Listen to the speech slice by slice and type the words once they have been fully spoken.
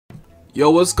Yo,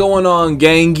 what's going on,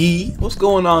 gangy? What's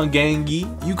going on,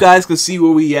 gangy? You guys can see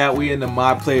where we at. We in the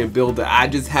My Player Builder. I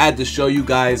just had to show you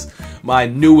guys my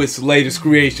newest, latest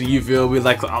creation. You feel me?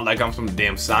 Like I'm some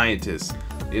damn scientist.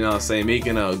 You know what I'm saying?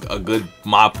 Making a good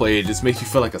mod player just makes you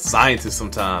feel like a scientist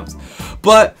sometimes.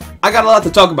 But I got a lot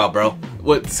to talk about, bro.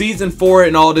 With Season 4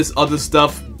 and all this other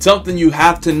stuff, something you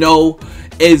have to know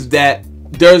is that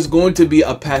there's going to be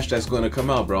a patch that's going to come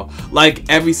out, bro. Like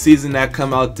every season that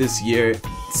come out this year,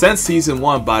 since Season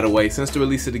 1, by the way, since the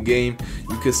release of the game,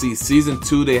 you can see Season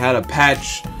 2, they had a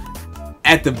patch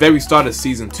at the very start of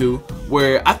Season 2,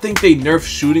 where I think they nerfed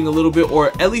shooting a little bit, or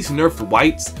at least nerfed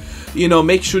whites, you know,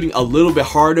 make shooting a little bit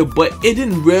harder, but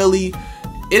nobody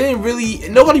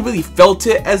really felt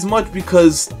it as much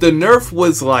because the nerf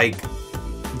was like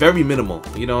very minimal,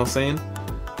 you know what I'm saying?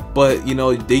 But you know,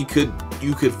 you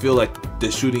could feel like the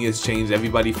shooting has changed.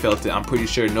 Everybody felt it. I'm pretty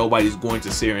sure nobody's going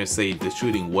to sit here and say the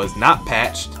shooting was not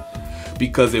patched,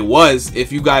 because it was.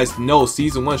 If you guys know,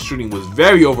 Season 1 shooting was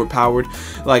very overpowered.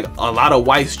 Like a lot of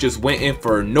whites just went in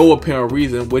for no apparent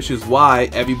reason, which is why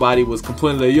everybody was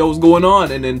complaining like, yo, what's going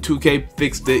on? And then 2K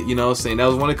fixed it, you know, saying that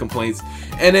was one of the complaints.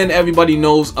 And then everybody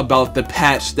knows about the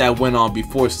patch that went on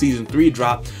before Season 3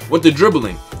 dropped with the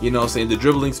dribbling, you know, saying the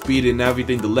dribbling speed and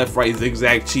everything, the left right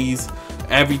zigzag cheese,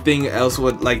 everything else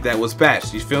like that was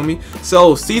patched, you feel me?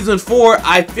 So Season 4,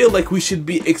 I feel like we should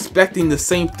be expecting the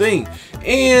same thing.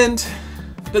 And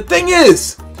the thing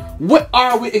is, what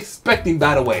are we expecting,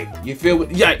 by the way? You feel me?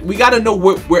 Yeah, we gotta know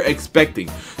what we're expecting.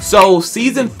 So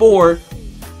Season 4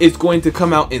 is going to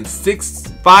come out in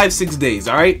 5-6 days,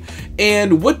 alright?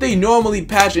 And what they normally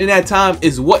patch in that time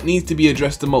is what needs to be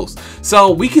addressed the most. So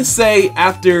we can say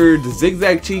after the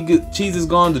zigzag cheese is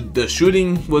gone, the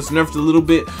shooting was nerfed a little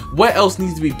bit, what else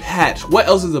needs to be patched? What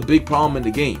else is a big problem in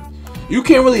the game? You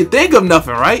can't really think of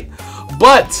nothing, right?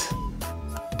 But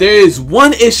there is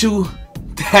one issue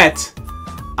that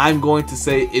I'm going to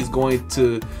say is going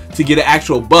to get an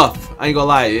actual buff. I ain't gonna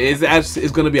lie,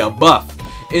 it's gonna be a buff,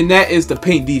 and that is the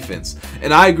paint defense.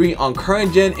 And I agree, on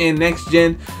current gen and next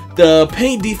gen, the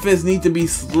paint defense needs to be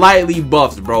slightly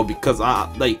buffed, bro, because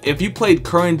like if you played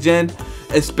current gen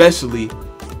especially,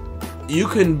 you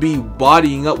can be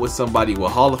bodying up with somebody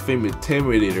with Hall of Fame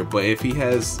Intimidator, but if he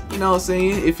has, you know what I'm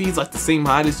saying, if he's like the same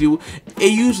height as you,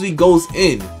 it usually goes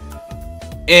in.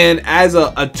 And as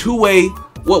a two-way,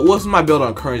 what's my build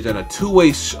on current gen? A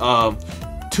two-way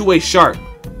shark.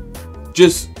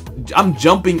 I'm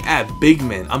jumping at big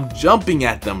men. I'm jumping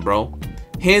at them, bro.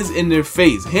 Hands in their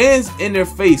face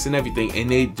and everything,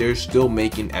 and they're still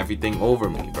making everything over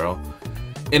me, bro.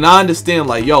 And I understand,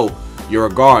 like, yo, you're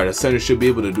a guard, a center should be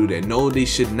able to do that. No, they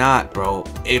should not, bro.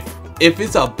 If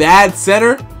it's a bad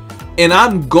center and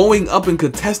I'm going up and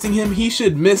contesting him, he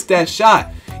should miss that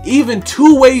shot. Even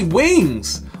two-way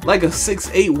wings, like a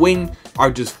 6'8" wing, are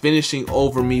just finishing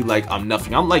over me like I'm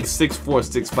nothing. I'm like 6'4",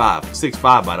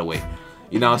 6'5", by the way.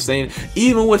 You know what I'm saying?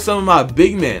 Even with some of my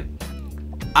big men,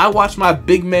 I watched my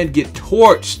big men get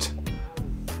torched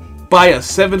by a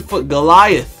 7-foot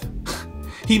Goliath.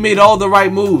 He made all the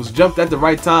right moves, jumped at the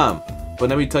right time. But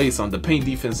let me tell you something, the paint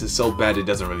defense is so bad it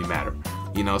doesn't really matter.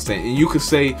 You know what I'm saying? And you could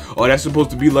say, oh, that's supposed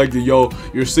to be like the, yo,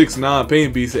 you're 6'9"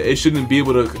 paint beast. It shouldn't be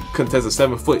able to contest a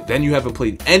 7-foot. Then you haven't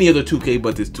played any other 2K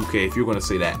but this 2K, if you're going to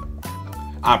say that.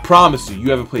 I promise you, you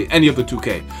haven't played any other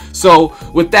 2K. So,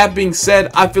 with that being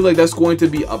said, I feel like that's going to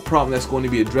be a problem that's going to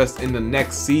be addressed in the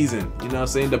next season. You know what I'm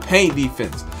saying? The paint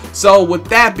defense. So, with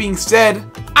that being said,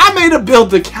 I made a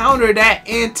build to counter that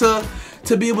and to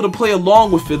be able to play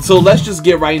along with it. So, let's just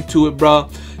get right into it, bro.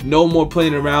 No more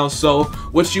playing around. So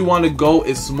what you want to go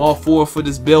is small forward for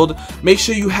this build. Make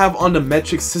sure you have on the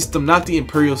metric system, not the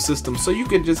imperial system, so you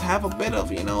can just have a bit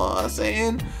of, you know what I'm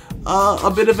saying,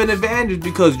 a bit of an advantage,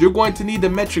 because you're going to need the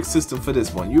metric system for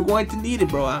this one. You're going to need it,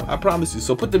 bro. I promise you.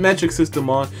 So put the metric system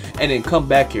on and then come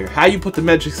back here. How you put the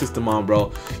metric system on,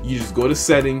 bro? You just go to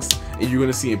settings and you're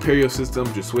going to see imperial system,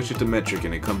 just switch it to metric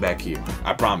and then come back here.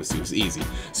 I promise you, it's easy.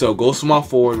 So go small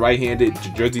forward, right-handed,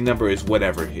 jersey number is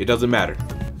whatever, it doesn't matter.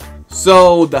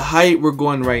 So the height we're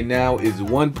going right now is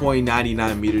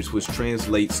 1.99 meters, which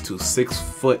translates to 6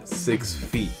 foot 6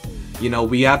 feet. You know,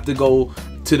 we have to go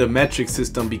to the metric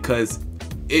system because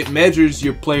it measures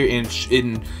your player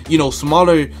in you know,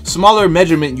 smaller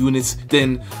measurement units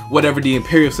than whatever the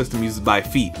imperial system uses by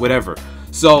feet, whatever.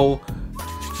 So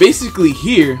basically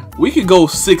here we could go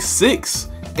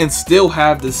 6'6" and still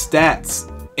have the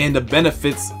stats and the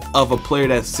benefits of a player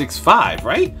that's 6'5",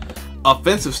 right?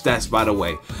 Offensive stats, by the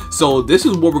way. So this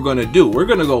is what we're gonna do. We're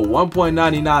gonna go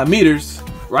 1.99 meters,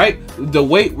 right? The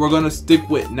weight we're gonna stick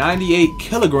with 98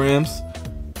 kilograms,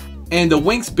 and the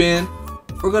wingspan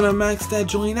we're gonna max that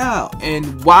joint out.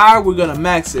 And why we're gonna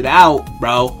max it out,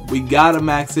 bro, we gotta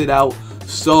max it out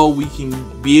so we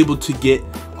can be able to get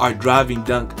our driving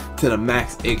dunk to the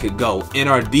max it could go. And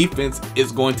our defense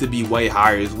is going to be way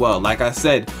higher as well. Like I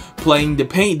said, playing the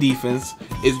paint defense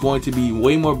is going to be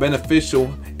way more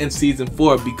beneficial in season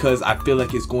 4 because I feel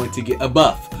like it's going to get a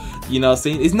buff. You know what I'm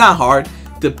saying? It's not hard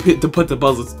to put the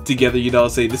puzzles together, you know what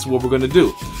I'm saying? This is what we're gonna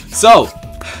do. So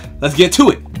let's get to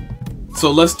it.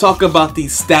 So let's talk about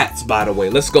these stats, by the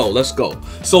way. Let's go.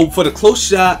 So for the close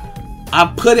shot,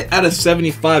 I put it at a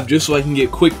 75 just so I can get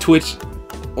quick twitch,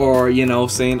 or you know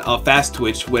saying a fast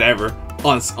twitch, whatever,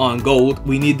 on gold.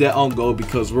 We need that on gold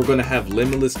because we're gonna have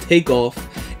limitless takeoff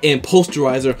and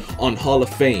posterizer on Hall of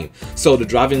Fame. So the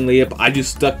driving layup, I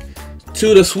just stuck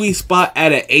to the sweet spot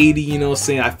at an 80, you know what I'm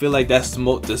saying? I feel like that's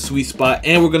the sweet spot,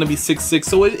 and we're gonna be 6'6",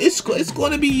 so it's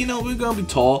gonna be, you know, we're gonna be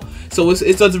tall, so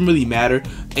it doesn't really matter.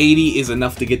 80 is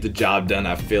enough to get the job done.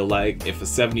 I feel like if a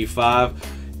 75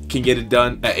 can get it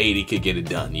done, a 80 could get it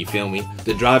done, you feel me?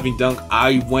 The driving dunk,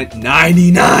 I went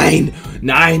 99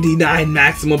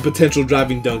 maximum potential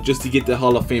driving dunk just to get the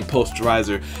Hall of Fame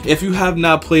posterizer. If you have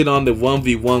not played on the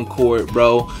 1v1 court,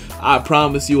 bro, I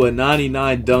promise you a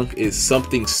 99 dunk is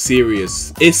something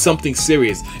serious. It's something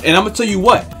serious. And I'm gonna tell you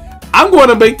what, I'm going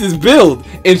to make this build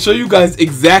and show you guys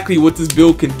exactly what this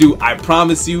build can do. I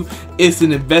promise you, it's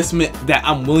an investment that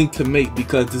I'm willing to make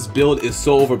because this build is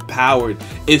so overpowered.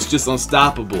 It's just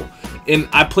unstoppable. And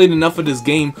I played enough of this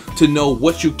game to know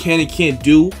what you can and can't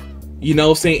do, you know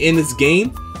what I'm saying, in this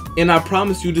game. And I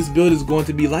promise you this build is going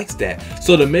to be like that.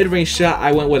 So the mid-range shot,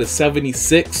 I went with a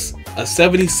 76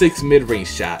 mid-range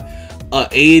shot, a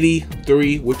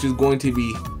 83, which is going to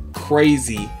be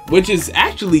crazy, which is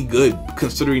actually good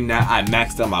considering that I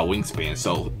maxed out my wingspan.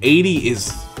 So 80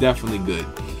 is definitely good.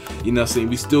 You know what I'm saying?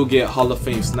 We still get Hall of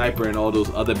Fame sniper and all those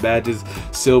other badges.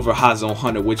 Silver hot zone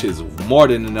hunter, which is more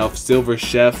than enough. Silver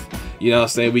chef. You know what I'm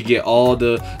saying? We get all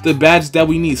the badges that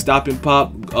we need. Stop and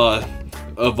pop,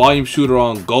 a volume shooter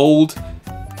on gold.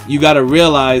 You gotta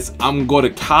realize I'm gonna go to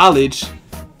college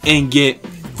and get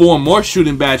 4 more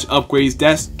shooting badge upgrades.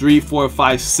 That's 3, 4,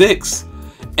 5, 6.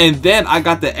 And then I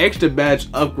got the extra badge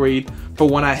upgrade for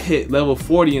when I hit level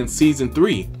 40 in season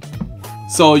 3.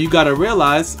 So you gotta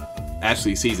realize,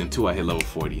 actually season 2 I hit level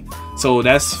 40. So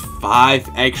that's 5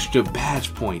 extra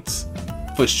badge points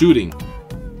for shooting.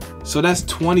 So that's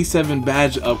 27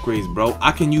 badge upgrades, bro.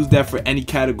 I can use that for any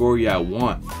category I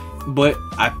want. But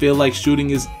I feel like shooting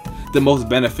is the most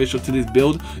beneficial to this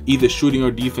build, either shooting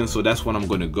or defense, so that's what I'm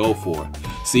going to go for.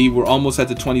 See, we're almost at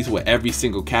the 20s with every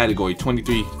single category.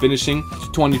 23 finishing,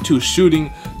 22 shooting,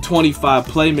 25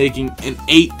 playmaking, and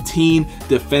 18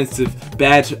 defensive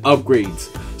badge upgrades.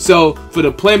 So for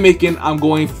the playmaking, I'm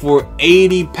going for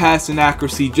 80 passing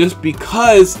accuracy just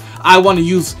because I want to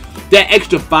use that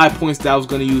extra 5 points that I was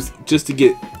going to use just to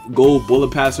get gold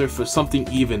bullet passer for something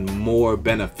even more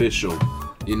beneficial.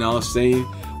 You know what I'm saying?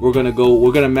 We're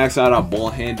gonna max out our ball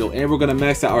handle, and we're gonna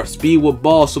max out our speed with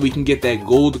ball so we can get that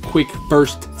gold quick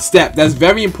first step. That's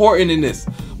very important in this.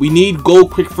 We need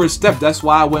gold quick first step. That's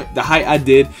why I went the height I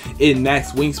did in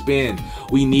max wingspan.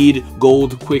 We need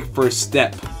gold quick first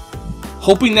step.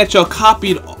 Hoping that y'all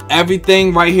copied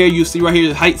everything right here. You see right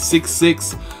here, height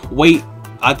 6'6", weight,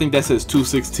 I think that says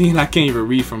 216. I can't even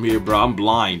read from here, bro. I'm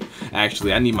blind.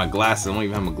 Actually, I need my glasses. I don't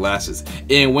even have my glasses.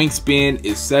 And wingspan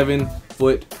is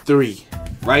 7'3",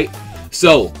 right?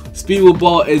 So speed with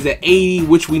ball is at 80,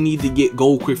 which we need to get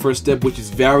gold quick first step, which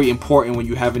is very important when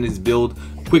you're having this build.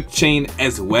 Quick chain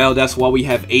as well. That's why we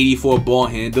have 84 ball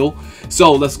handle.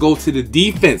 So let's go to the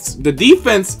defense. The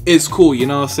defense is cool, you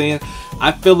know what I'm saying?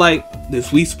 I feel like the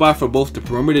sweet spot for both the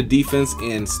perimeter defense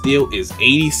and steal is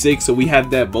 86, so we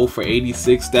have that both for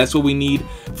 86. That's what we need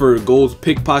for gold's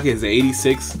pickpocket is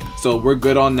 86, so we're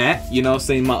good on that. You know what I'm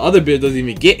saying? My other build doesn't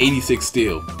even get 86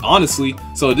 steal, honestly,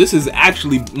 so this is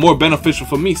actually more beneficial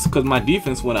for me because my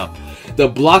defense went up. The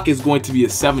block is going to be a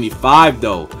 75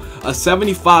 though. A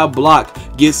 75 block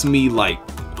gets me like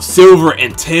silver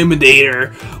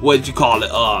intimidator, what you call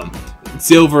it,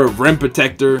 silver rim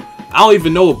protector. I don't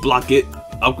even know what block it.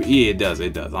 Yeah, it does.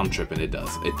 I'm tripping. It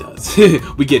does.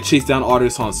 We get chase down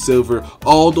artists on silver.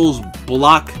 All those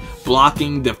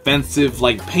blocking defensive,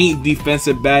 like paint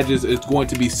defensive badges is going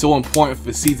to be so important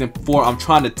for season 4. I'm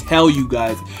trying to tell you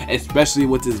guys, especially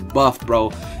with this buff,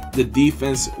 bro. The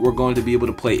defense we're going to be able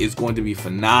to play is going to be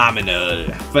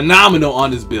phenomenal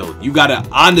on this build. You gotta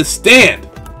understand,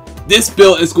 this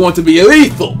build is going to be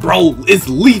lethal, bro. It's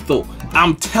lethal.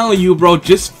 I'm telling you, bro,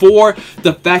 just for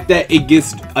the fact that it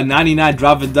gets a 99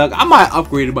 driving dunk, I might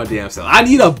upgrade it my damn self. I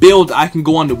need a build I can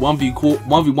go on the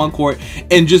 1v1 court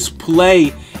and just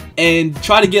play and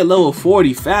try to get level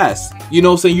 40 fast. You know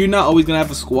what I'm saying? You're not always gonna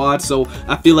have a squad, so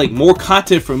I feel like more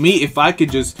content for me if I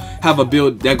could just have a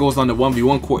build that goes on the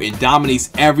 1v1 court and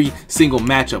dominates every single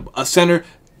matchup. A center,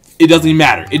 it doesn't even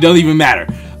matter. It doesn't even matter.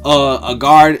 A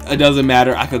guard, it doesn't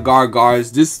matter. I could guard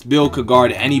guards. This build could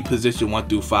guard any position 1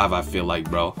 through 5, I feel like,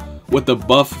 bro. With the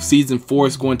buff Season 4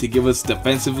 is going to give us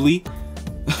defensively,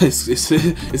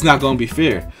 it's not going to be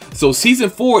fair. So Season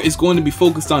 4 is going to be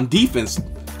focused on defense.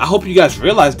 I hope you guys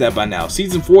realize that by now.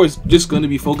 Season 4 is just going to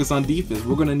be focused on defense.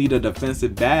 We're going to need a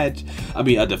defensive badge. I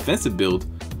mean, a defensive build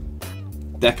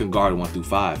that can guard 1 through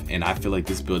 5. And I feel like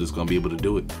this build is going to be able to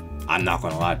do it. I'm not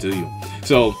going to lie to you.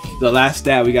 So the last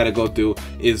stat we got to go through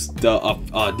is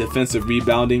the defensive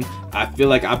rebounding. I feel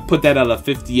like I put that at a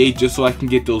 58 just so I can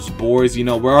get those boards. You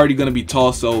know, we're already going to be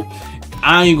tall, so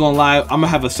I ain't going to lie. I'm going to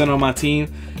have a center on my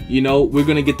team. You know, we're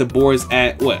going to get the boards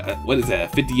at, what is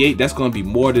that, 58? That's going to be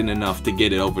more than enough to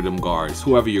get it over them guards,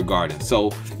 whoever you're guarding.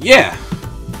 So, yeah.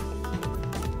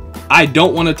 I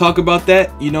don't want to talk about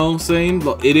that, you know what I'm saying?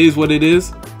 It is what it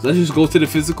is. So let's just go to the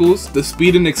physicals. The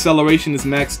speed and acceleration is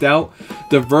maxed out.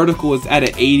 The vertical is at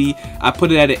an 80. I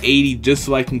put it at an 80 just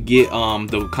so I can get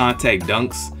the contact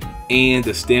dunks. And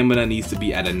the stamina needs to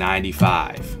be at a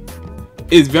 95.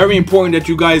 It's very important that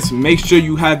you guys make sure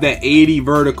you have that 80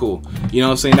 vertical. You know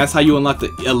what I'm saying? That's how you unlock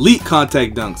the elite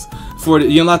contact dunks.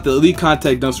 You unlock the elite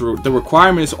contact dunks, the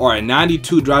requirements are a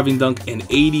 92 driving dunk and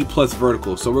 80 plus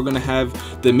vertical. So we're going to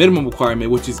have the minimum requirement,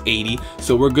 which is 80.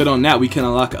 So we're good on that. We can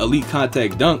unlock elite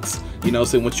contact dunks. You know,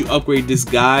 so once you upgrade this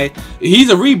guy,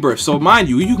 he's a rebirth. So mind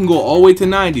you, you can go all the way to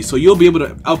 90. So you'll be able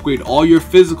to upgrade all your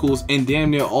physicals and damn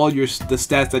near all the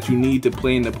stats that you need to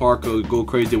play in the park or go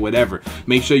crazy or whatever.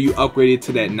 Make sure you upgrade it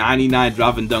to that 99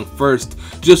 driving dunk first,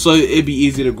 just so it'd be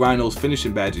easy to grind those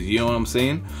finishing badges. You know what I'm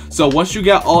saying? So once you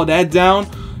got all that down,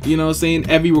 you know what I'm saying,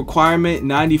 every requirement,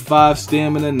 95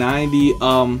 stamina, 90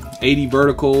 80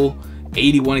 vertical,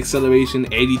 81 acceleration,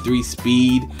 83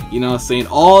 speed, you know what I'm saying,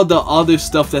 all the other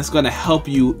stuff that's going to help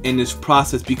you in this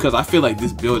process, because I feel like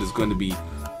this build is going to be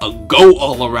a GOAT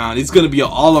all around. It's going to be an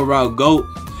all around GOAT.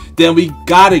 Then we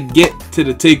got to get to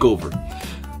the takeover.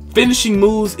 Finishing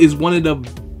moves is one of the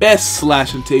best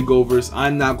slashing takeovers,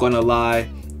 I'm not going to lie,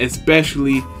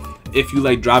 especially if you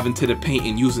like driving to the paint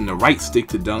and using the right stick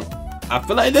to dunk. I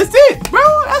feel like that's it, bro.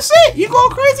 That's it. You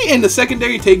going crazy. And the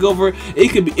secondary takeover,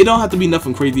 it don't have to be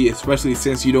nothing crazy, especially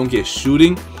since you don't get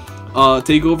shooting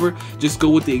takeover. Just go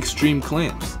with the extreme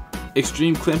clamps.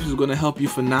 Extreme clamps is going to help you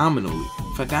phenomenally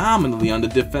on the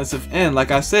defensive end.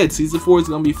 Like I said, Season 4 is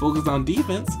going to be focused on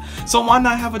defense. So why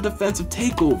not have a defensive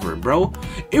takeover, bro?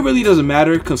 It really doesn't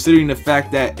matter, considering the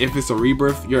fact that if it's a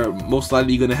rebirth, you're most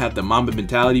likely going to have the Mamba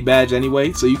mentality badge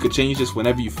anyway. So you could change this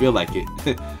whenever you feel like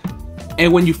it.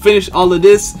 And when you finish all of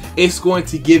this, it's going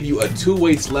to give you a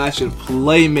two-way slashing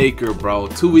playmaker, bro.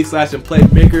 Two-way slashing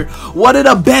playmaker. One of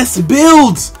the best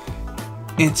builds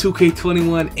in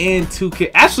 2K21 and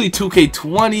 2K. Actually,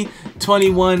 2K20,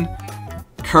 21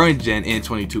 current gen, and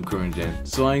 22 current gen.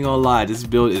 So I ain't gonna lie, this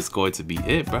build is going to be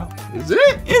it, bro. It's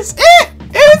it. It's it.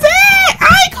 It's it.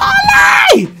 I ain't gonna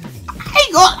lie. I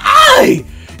ain't gonna lie.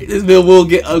 This build will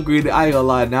get upgraded. I ain't gonna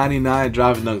lie, 99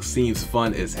 driving dunk seems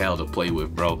fun as hell to play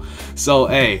with, bro. So,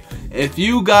 hey, if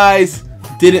you guys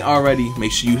didn't already,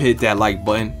 make sure you hit that like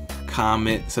button,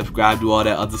 comment, subscribe, do all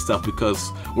that other stuff,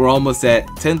 because we're almost at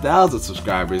 10,000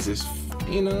 subscribers. It's,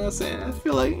 you know what I'm saying? I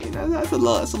feel like, you know, that's a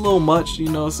little much, you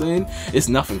know what I'm saying? It's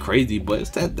nothing crazy, but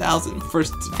it's 10,000.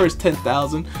 First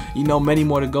 10,000. You know, many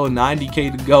more to go.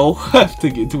 90K to go to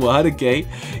get to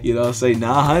 100K. You know what I'm saying?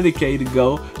 900K to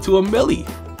go to a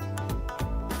milli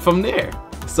from there.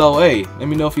 So hey, let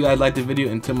me know if you guys liked the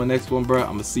video. Until my next one, bro,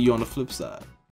 I'm gonna see you on the flip side.